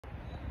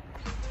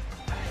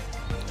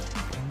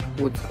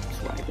What's up,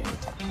 swagger?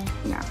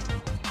 Now,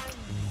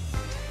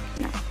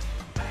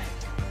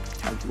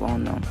 as you all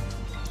know,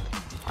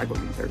 I go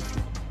to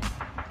Durfee,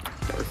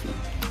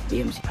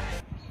 BMC.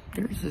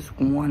 There's this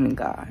one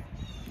guy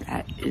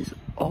that is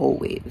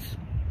always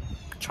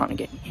trying to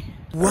get me.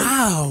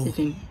 Wow. His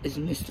name is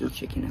Mr.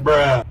 Chicken.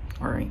 Bruh.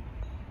 Alright.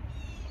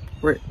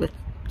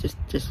 Let's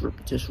just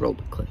roll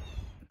the clip.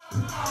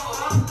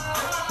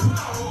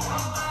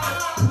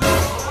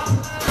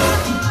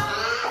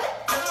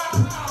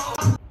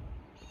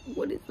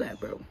 What is that,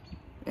 bro?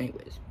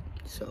 Anyways,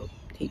 so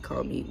he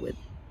called me with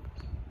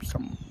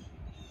some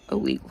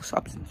illegal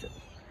substances,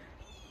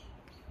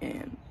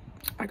 and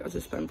I got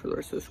suspended for the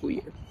rest of the school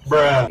year.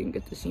 Bruh. He didn't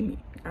get to see me.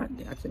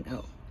 That's an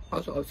L.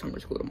 Also, I have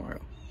summer school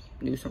tomorrow.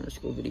 New summer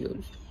school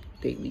videos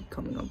daily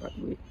coming up, by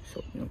the way.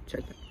 So,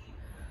 check that.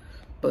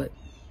 But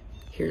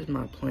here's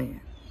my plan.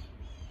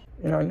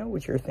 And I know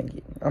what you're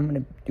thinking. I'm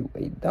gonna do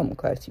a dumb,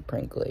 classy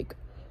prank like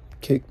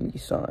kick me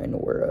sign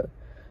or a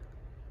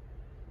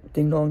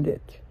ding dong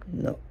ditch.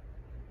 No.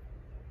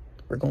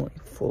 We're going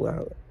full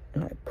out,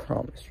 and I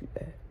promise you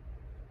that.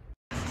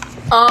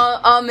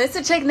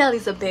 Mr.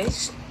 Chignelli's a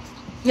bitch.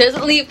 He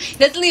doesn't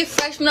leave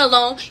freshmen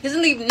alone. He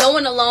doesn't leave no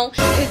one alone.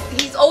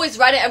 He's always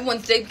riding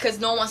everyone's dick because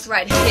no one wants to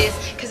ride his,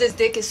 because his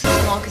dick is too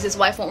small, because his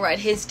wife won't ride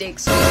his dick.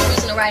 So he's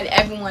choosing to ride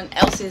everyone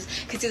else's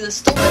because he's a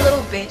stupid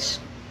little bitch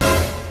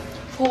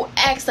who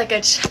acts like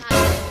a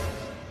child.